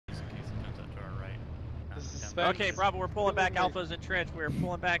suspect. Okay, Bravo, we're pulling back. Alpha's entrenched. We're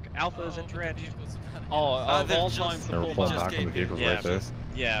pulling back. Alpha's entrenched. Oh, of they've all just- times to They're pull pulling just back. back on the gave vehicles you- right there.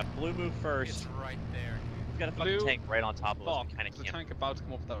 Yeah, blue move It's first. right there. We've got a fucking Blue. tank right on top of us. Fuck, We kind of there's a can't. tank about to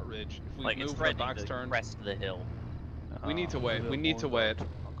come up that ridge. If we Like, it's move our threatening backs the turned, crest of the hill. we need to wait. We need to wait.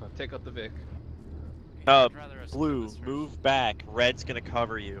 Take out the Vic. I'd rather us do Blue, this first. move back. Red's gonna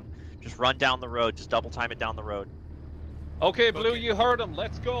cover you. Just run down the road. Just double time it down the road. Okay, Blue, Okay. you heard him.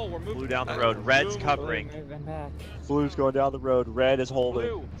 Let's go. We're moving. Blue down the I- road. Red's Blue, covering. Moving back. Blue's going down the road. Red is holding.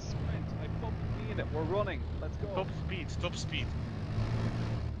 Blue, sprint. I fucking mean it. We're running. Let's go. Top speed, top speed.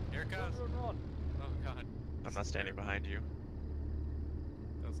 Here it Run, goes. run, run. Oh god. I'm not standing behind you.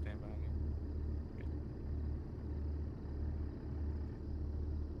 Don't stand behind you.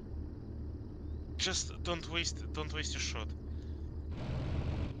 Just don't waste your shot.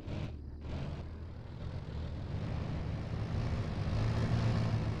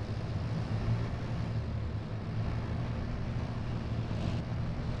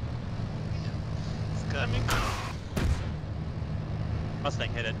 It's coming.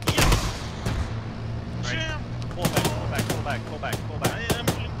 Mustang hit it. Jam! Pull back, pull back, pull back, pull back, pull back. I am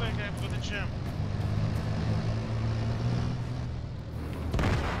pulling back, I've got a jam.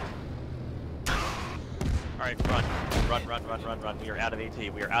 Alright, run. Run, run, run, run, run. We are out of AT.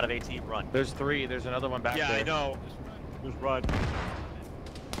 We are out of AT. Run. There's 3. There's another one back Yeah, there. I know. Just run.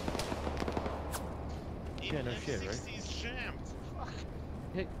 Yeah, no shit, right? F60 is jammed. Fuck.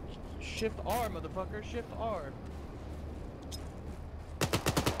 Hit Shift R, motherfucker. Shift R.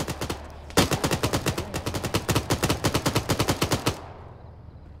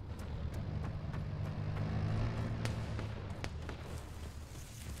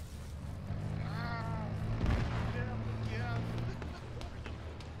 Jammed again.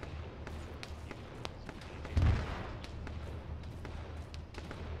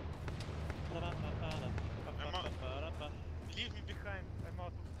 Leave me behind. I'm out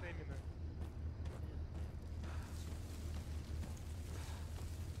of stamina.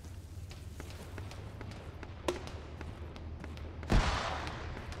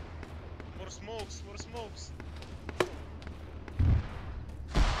 More smokes, more smokes.